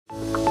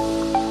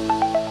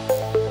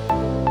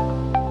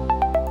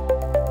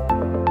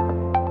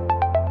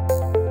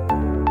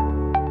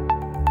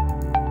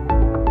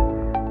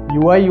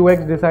UI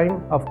UX design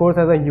of course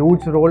has a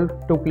huge role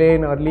to play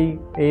in early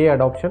AA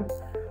adoption.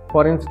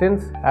 For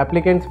instance,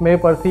 applicants may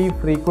perceive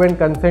frequent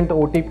consent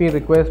OTP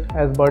requests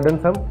as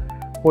burdensome,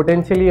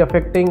 potentially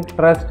affecting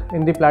trust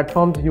in the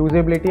platform's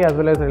usability as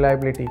well as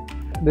reliability.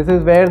 This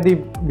is where the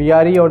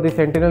BRE or the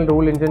Sentinel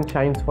rule engine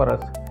shines for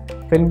us.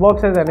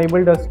 FinBox has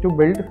enabled us to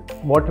build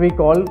what we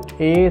call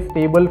a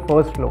stable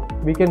first flow.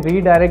 We can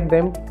redirect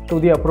them to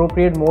the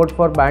appropriate mode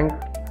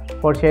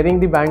for sharing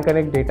the Bank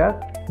Connect data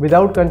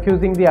without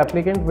confusing the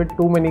applicant with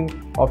too many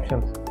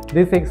options.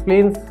 This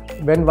explains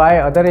why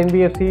other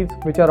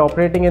NBFCs which are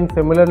operating in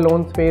similar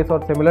loan space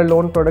or similar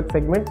loan product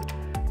segments,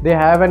 they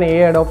have an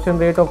AA adoption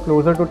rate of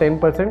closer to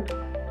 10%.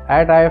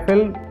 At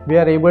IIFL, we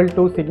are able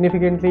to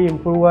significantly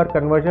improve our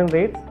conversion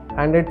rates,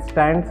 and it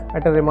stands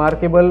at a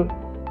remarkable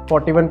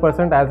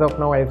 41% as of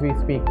now as we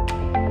speak.